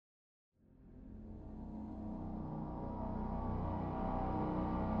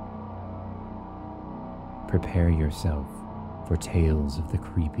prepare yourself for tales of the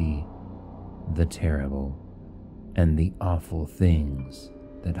creepy, the terrible, and the awful things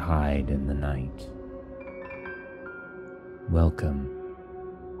that hide in the night. Welcome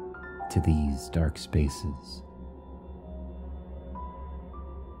to these dark spaces.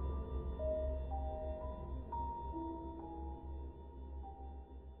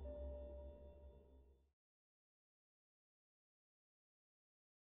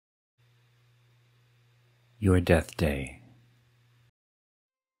 Your Death Day.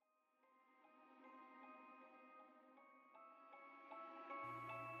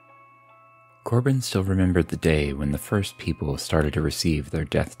 Corbin still remembered the day when the first people started to receive their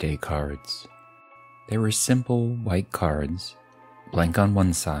Death Day cards. They were simple white cards, blank on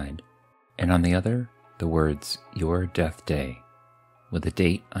one side, and on the other, the words, Your Death Day, with a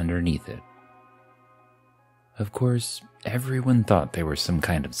date underneath it. Of course, everyone thought they were some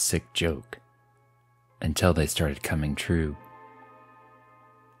kind of sick joke, until they started coming true.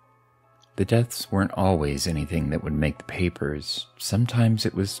 The deaths weren't always anything that would make the papers. Sometimes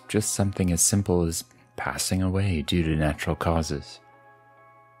it was just something as simple as passing away due to natural causes.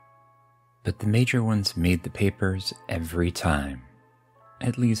 But the major ones made the papers every time,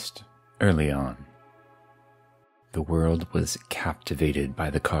 at least early on. The world was captivated by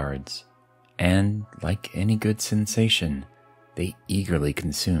the cards, and like any good sensation, they eagerly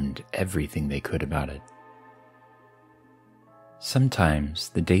consumed everything they could about it. Sometimes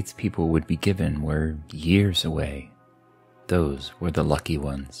the dates people would be given were years away. Those were the lucky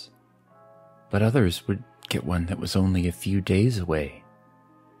ones. But others would get one that was only a few days away.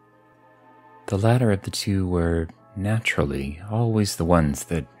 The latter of the two were, naturally, always the ones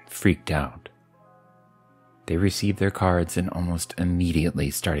that freaked out. They received their cards and almost immediately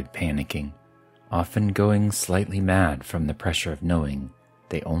started panicking, often going slightly mad from the pressure of knowing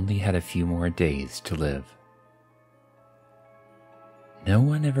they only had a few more days to live. No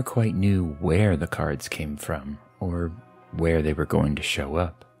one ever quite knew where the cards came from or where they were going to show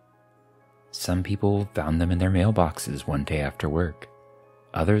up. Some people found them in their mailboxes one day after work.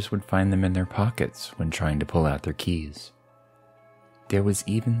 Others would find them in their pockets when trying to pull out their keys. There was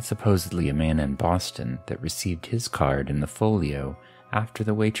even supposedly a man in Boston that received his card in the folio after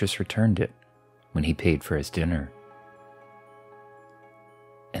the waitress returned it when he paid for his dinner.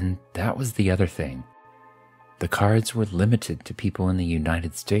 And that was the other thing. The cards were limited to people in the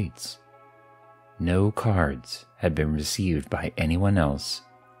United States. No cards had been received by anyone else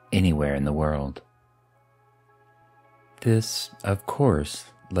anywhere in the world. This, of course,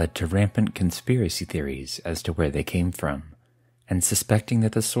 led to rampant conspiracy theories as to where they came from, and suspecting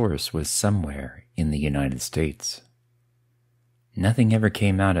that the source was somewhere in the United States. Nothing ever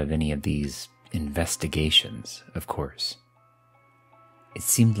came out of any of these investigations, of course. It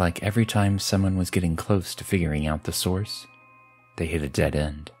seemed like every time someone was getting close to figuring out the source, they hit a dead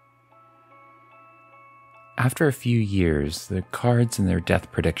end. After a few years, the cards and their death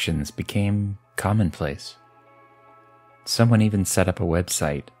predictions became commonplace. Someone even set up a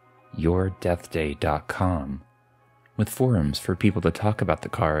website, yourdeathday.com, with forums for people to talk about the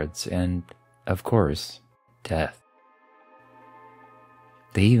cards and, of course, death.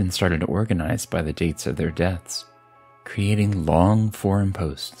 They even started to organize by the dates of their deaths, creating long forum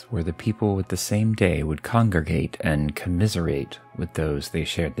posts where the people with the same day would congregate and commiserate with those they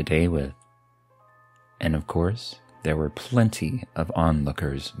shared the day with. And of course, there were plenty of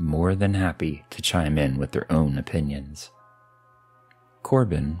onlookers more than happy to chime in with their own opinions.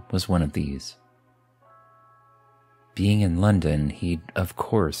 Corbin was one of these. Being in London, he'd of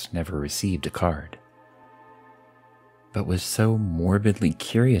course never received a card, but was so morbidly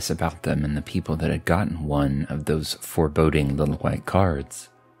curious about them and the people that had gotten one of those foreboding little white cards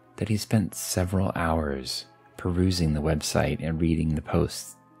that he spent several hours perusing the website and reading the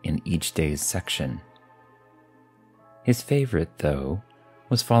posts in each day's section. His favorite, though,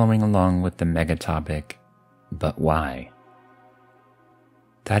 was following along with the mega topic, But Why?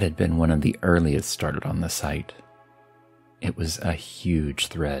 That had been one of the earliest started on the site. It was a huge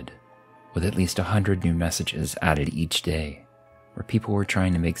thread, with at least 100 new messages added each day, where people were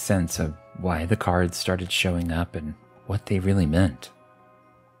trying to make sense of why the cards started showing up and what they really meant.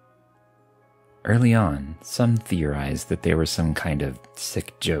 Early on, some theorized that they were some kind of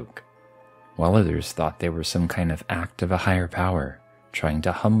sick joke, while others thought they were some kind of act of a higher power, trying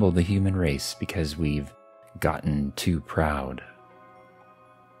to humble the human race because we've gotten too proud.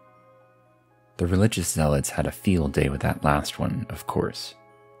 The religious zealots had a field day with that last one, of course,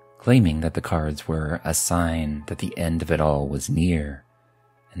 claiming that the cards were a sign that the end of it all was near,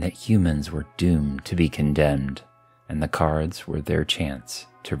 and that humans were doomed to be condemned, and the cards were their chance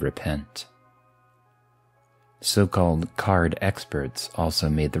to repent. So-called card experts also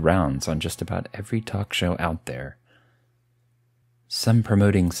made the rounds on just about every talk show out there, some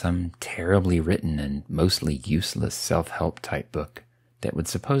promoting some terribly written and mostly useless self-help type book that would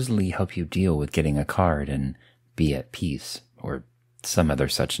supposedly help you deal with getting a card and be at peace, or some other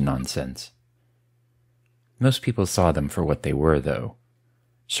such nonsense. Most people saw them for what they were, though.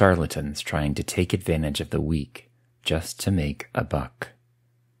 Charlatans trying to take advantage of the weak just to make a buck.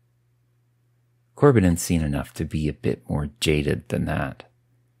 Corbin had seen enough to be a bit more jaded than that.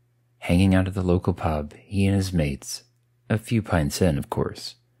 Hanging out at the local pub, he and his mates, a few pints in, of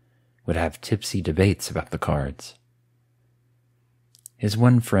course, would have tipsy debates about the cards. His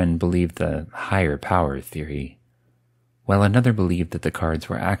one friend believed the higher power theory, while another believed that the cards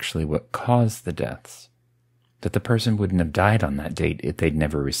were actually what caused the deaths, that the person wouldn't have died on that date if they'd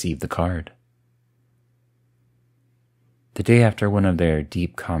never received the card. The day after one of their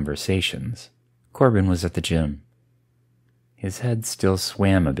deep conversations, Corbin was at the gym. His head still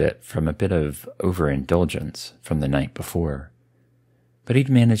swam a bit from a bit of overindulgence from the night before, but he'd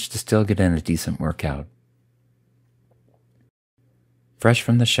managed to still get in a decent workout. Fresh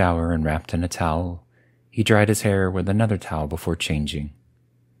from the shower and wrapped in a towel, he dried his hair with another towel before changing.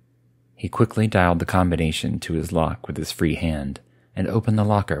 He quickly dialed the combination to his lock with his free hand and opened the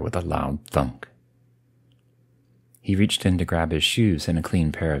locker with a loud thunk. He reached in to grab his shoes and a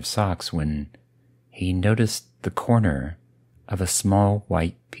clean pair of socks when he noticed the corner of a small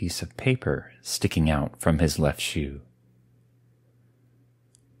white piece of paper sticking out from his left shoe.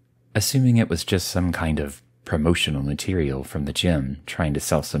 Assuming it was just some kind of promotional material from the gym trying to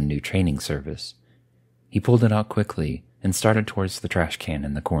sell some new training service, he pulled it out quickly and started towards the trash can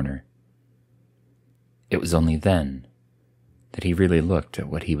in the corner. It was only then that he really looked at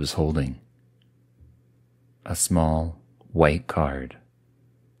what he was holding. A small, white card,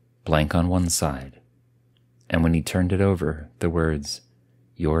 blank on one side, and when he turned it over, the words,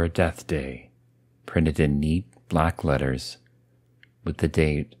 "Your Death Day," printed in neat black letters, with the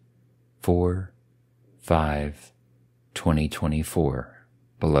date 4/5/2024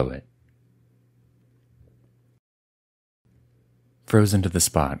 below it. Frozen to the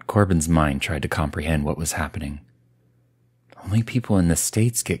spot, Corbin's mind tried to comprehend what was happening. Only people in the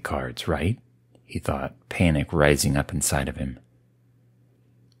States get cards, right? He thought, panic rising up inside of him.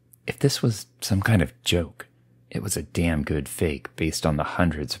 If this was some kind of joke, it was a damn good fake based on the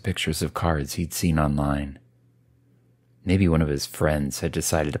hundreds of pictures of cards he'd seen online. Maybe one of his friends had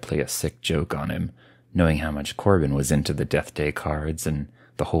decided to play a sick joke on him, knowing how much Corbin was into the Death Day cards and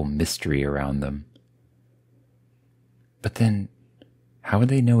the whole mystery around them. But then, how would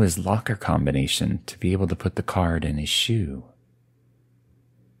they know his locker combination to be able to put the card in his shoe?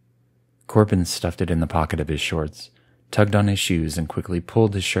 Corbin stuffed it in the pocket of his shorts, tugged on his shoes, and quickly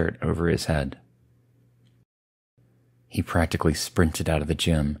pulled his shirt over his head. He practically sprinted out of the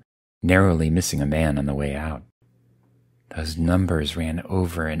gym, narrowly missing a man on the way out. Those numbers ran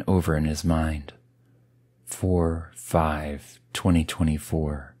over and over in his mind.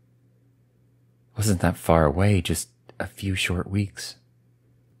 4/5/2024. Wasn't that far away, just a few short weeks.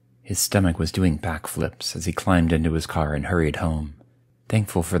 His stomach was doing backflips as he climbed into his car and hurried home,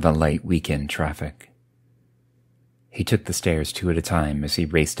 thankful for the light weekend traffic. He took the stairs 2 at a time as he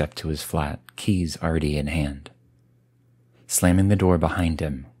raced up to his flat, keys already in hand. Slamming the door behind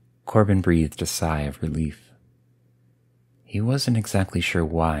him, Corbin breathed a sigh of relief. He wasn't exactly sure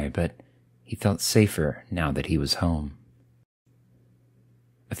why, but he felt safer now that he was home.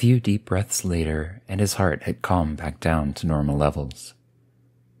 A few deep breaths later, and his heart had calmed back down to normal levels.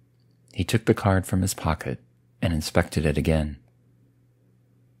 He took the card from his pocket and inspected it again.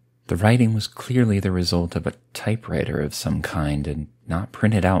 The writing was clearly the result of a typewriter of some kind and not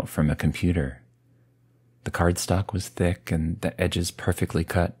printed out from a computer. The cardstock was thick and the edges perfectly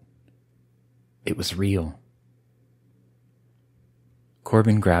cut. It was real.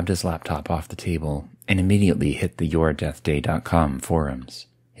 Corbin grabbed his laptop off the table and immediately hit the YourDeathDay.com forums,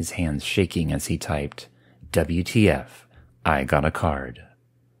 his hands shaking as he typed, "WTF, I got a card."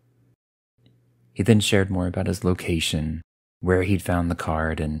 He then shared more about his location, where he'd found the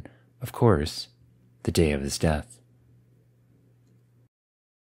card, and, of course, the day of his death.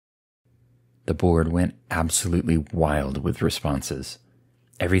 The board went absolutely wild with responses.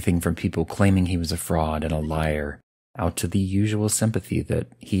 Everything from people claiming he was a fraud and a liar, out to the usual sympathy that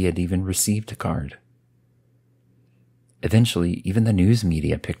he had even received a card. Eventually, even the news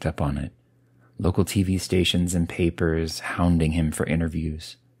media picked up on it. Local TV stations and papers hounding him for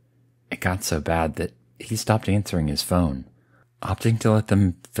interviews. It got so bad that he stopped answering his phone, opting to let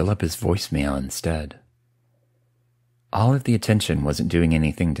them fill up his voicemail instead. All of the attention wasn't doing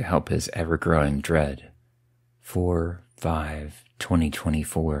anything to help his ever-growing dread,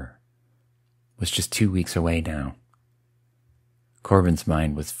 4/5/2024 was just 2 weeks away now. Corbin's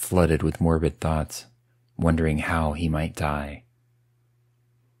mind was flooded with morbid thoughts, wondering how he might die.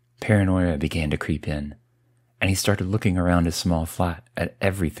 Paranoia began to creep in, and he started looking around his small flat at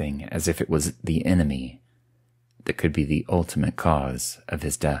everything as if it was the enemy that could be the ultimate cause of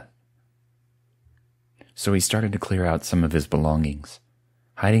his death. So he started to clear out some of his belongings,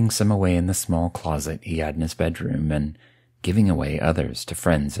 hiding some away in the small closet he had in his bedroom and giving away others to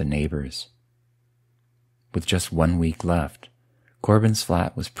friends and neighbors. With just 1 week left, Corbin's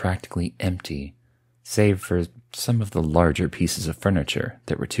flat was practically empty, save for some of the larger pieces of furniture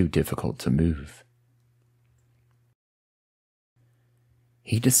that were too difficult to move.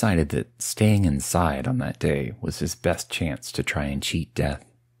 He decided that staying inside on that day was his best chance to try and cheat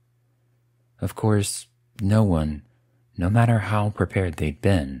death. Of course, no one, no matter how prepared they'd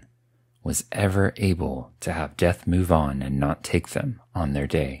been, was ever able to have death move on and not take them on their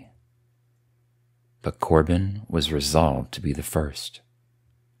day. But Corbin was resolved to be the first.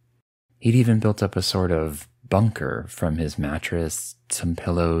 He'd even built up a sort of bunker from his mattress, some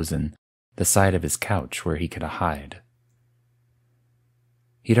pillows, and the side of his couch where he could hide.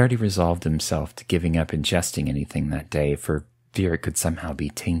 He'd already resolved himself to giving up ingesting anything that day for fear it could somehow be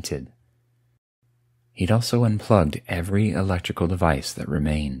tainted. He'd also unplugged every electrical device that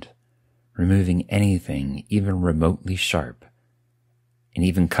remained, removing anything even remotely sharp, and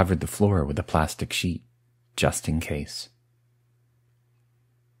even covered the floor with a plastic sheet, just in case.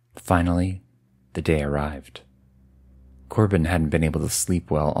 Finally, the day arrived. Corbin hadn't been able to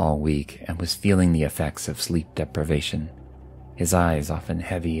sleep well all week and was feeling the effects of sleep deprivation, his eyes often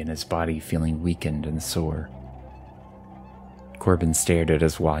heavy and his body feeling weakened and sore. Corbin stared at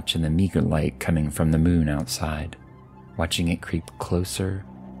his watch in the meager light coming from the moon outside, watching it creep closer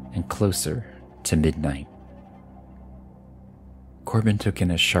and closer to midnight. Corbin took in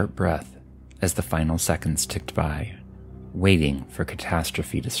a sharp breath as the final seconds ticked by, waiting for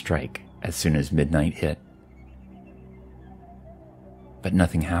catastrophe to strike as soon as midnight hit. But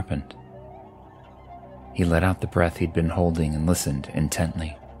nothing happened. He let out the breath he'd been holding and listened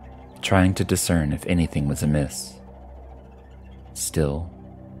intently, trying to discern if anything was amiss. Still,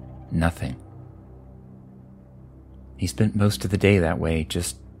 nothing. He spent most of the day that way,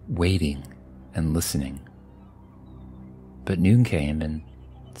 just waiting and listening. But noon came and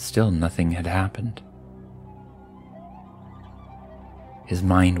still nothing had happened. His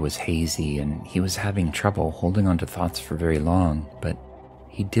mind was hazy and he was having trouble holding on to thoughts for very long, but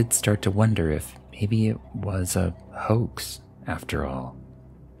he did start to wonder if maybe it was a hoax after all.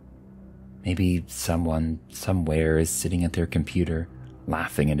 Maybe someone somewhere is sitting at their computer,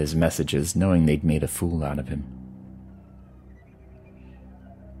 laughing at his messages, knowing they'd made a fool out of him.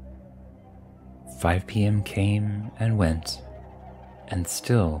 5 p.m. came and went, and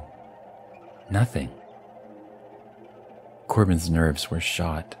still nothing. Corbin's nerves were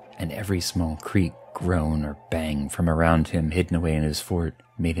shot, and every small creak, groan, or bang from around him hidden away in his fort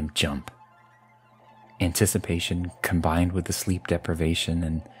made him jump. Anticipation, combined with the sleep deprivation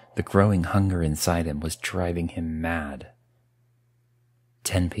and the growing hunger inside him, was driving him mad.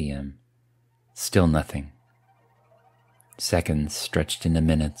 10 p.m. Still nothing. Seconds stretched into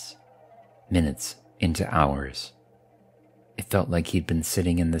minutes, minutes into hours. It felt like he'd been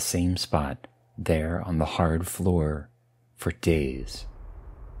sitting in the same spot, there on the hard floor, for days.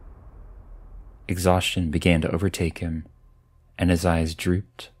 Exhaustion began to overtake him, and his eyes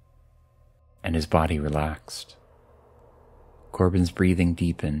drooped, and his body relaxed. Corbin's breathing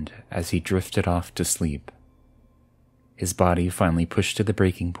deepened as he drifted off to sleep. His body finally pushed to the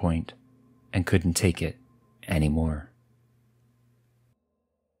breaking point and couldn't take it anymore.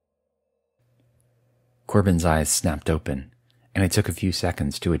 Corbin's eyes snapped open, and it took a few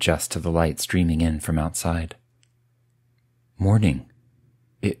seconds to adjust to the light streaming in from outside. Morning.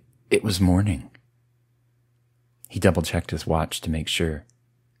 It was morning. He double-checked his watch to make sure.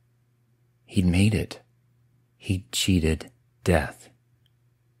 He'd made it. He'd cheated death.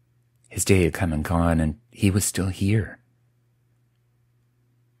 His day had come and gone, and he was still here.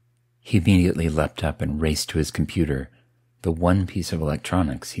 He immediately leapt up and raced to his computer, the one piece of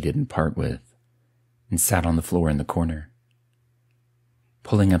electronics he didn't part with, and sat on the floor in the corner.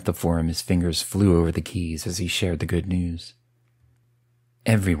 Pulling up the forum, his fingers flew over the keys as he shared the good news.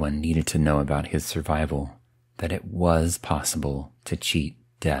 Everyone needed to know about his survival, that it was possible to cheat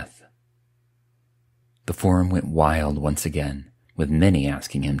death. The forum went wild once again, with many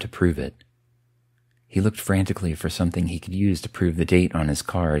asking him to prove it. He looked frantically for something he could use to prove the date on his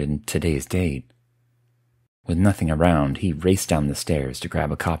card and today's date. With nothing around, he raced down the stairs to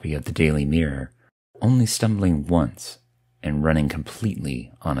grab a copy of the Daily Mirror, only stumbling once and running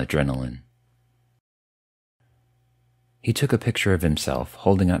completely on adrenaline. He took a picture of himself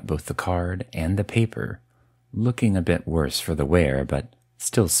holding up both the card and the paper, looking a bit worse for the wear, but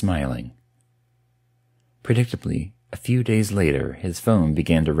still smiling. Predictably, a few days later, his phone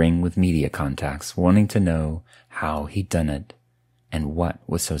began to ring with media contacts wanting to know how he'd done it and what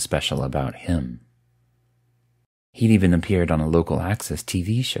was so special about him. He'd even appeared on a local access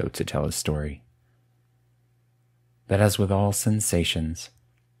TV show to tell his story. But as with all sensations,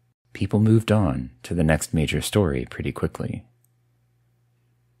 people moved on to the next major story pretty quickly.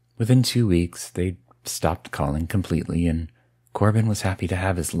 Within 2 weeks, they stopped calling completely, and Corbin was happy to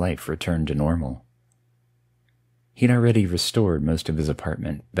have his life return to normal. He'd already restored most of his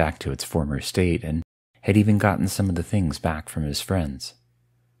apartment back to its former state and had even gotten some of the things back from his friends.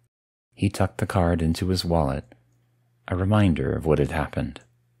 He tucked the card into his wallet, a reminder of what had happened.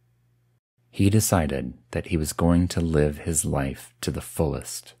 He decided that he was going to live his life to the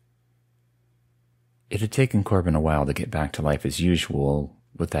fullest. It had taken Corbin a while to get back to life as usual,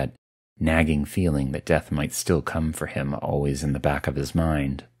 with that nagging feeling that death might still come for him always in the back of his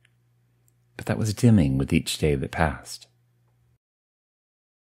mind. But that was dimming with each day that passed.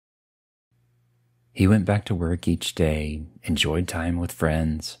 He went back to work each day, enjoyed time with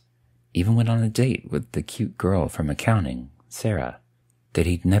friends, even went on a date with the cute girl from accounting, Sarah, that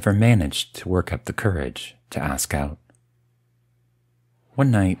he'd never managed to work up the courage to ask out.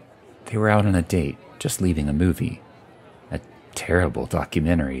 One night, they were out on a date, just leaving a movie, a terrible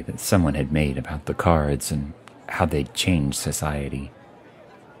documentary that someone had made about the cards and how they'd changed society,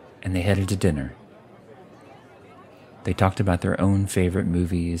 and they headed to dinner. They talked about their own favorite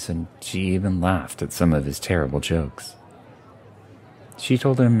movies, and she even laughed at some of his terrible jokes. She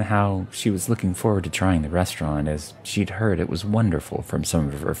told him how she was looking forward to trying the restaurant as she'd heard it was wonderful from some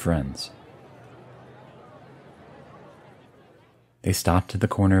of her friends. They stopped at the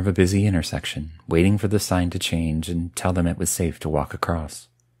corner of a busy intersection, waiting for the sign to change and tell them it was safe to walk across.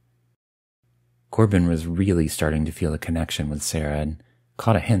 Corbin was really starting to feel a connection with Sarah and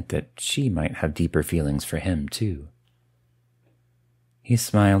caught a hint that she might have deeper feelings for him, too. He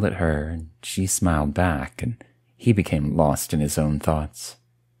smiled at her, and she smiled back, and he became lost in his own thoughts,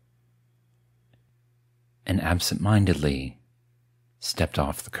 and absent-mindedly stepped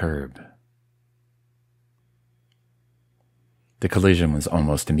off the curb. The collision was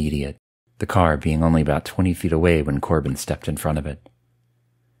almost immediate, the car being only about 20 feet away when Corbin stepped in front of it.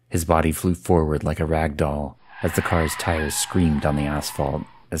 His body flew forward like a rag doll as the car's tires screamed on the asphalt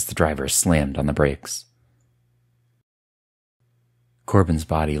as the driver slammed on the brakes. Corbin's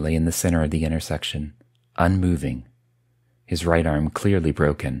body lay in the center of the intersection, unmoving, his right arm clearly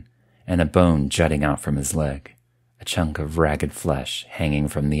broken, and a bone jutting out from his leg, a chunk of ragged flesh hanging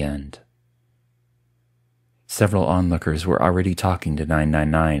from the end. Several onlookers were already talking to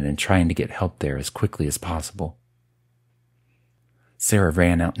 999 and trying to get help there as quickly as possible. Sarah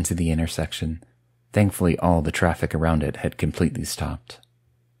ran out into the intersection. Thankfully, all the traffic around it had completely stopped.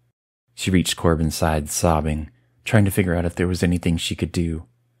 She reached Corbin's side, sobbing, trying to figure out if there was anything she could do.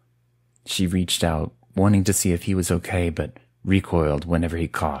 She reached out, wanting to see if he was okay, but recoiled whenever he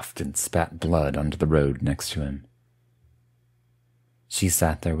coughed and spat blood onto the road next to him. She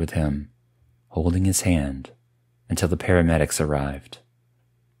sat there with him, holding his hand, until the paramedics arrived.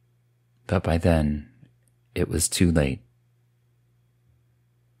 But by then, it was too late.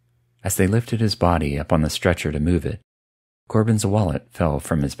 As they lifted his body up on the stretcher to move it, Corbin's wallet fell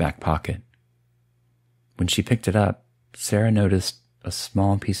from his back pocket. When she picked it up, Sarah noticed a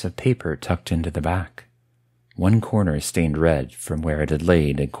small piece of paper tucked into the back, one corner stained red from where it had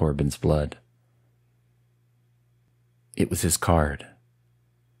laid in Corbin's blood. It was his card.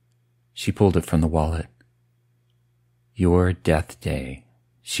 She pulled it from the wallet. "Your death day,"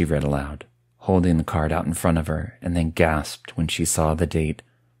 she read aloud, holding the card out in front of her, and then gasped when she saw the date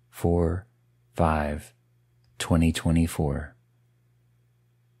 4/5/2024.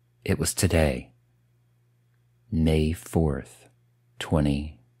 It was today, May 4th,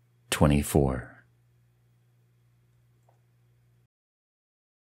 2024.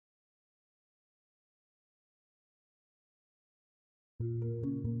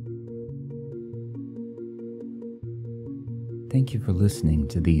 Thank you for listening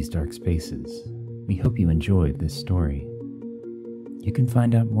to These Dark Spaces. We hope you enjoyed this story. You can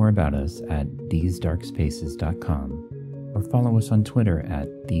find out more about us at thesedarkspaces.com or follow us on Twitter at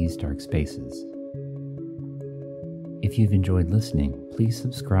thesedarkspaces. If you've enjoyed listening, please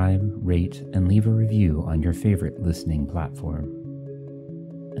subscribe, rate, and leave a review on your favorite listening platform.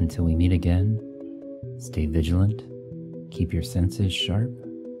 Until we meet again, stay vigilant, keep your senses sharp,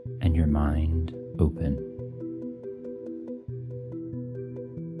 and your mind open.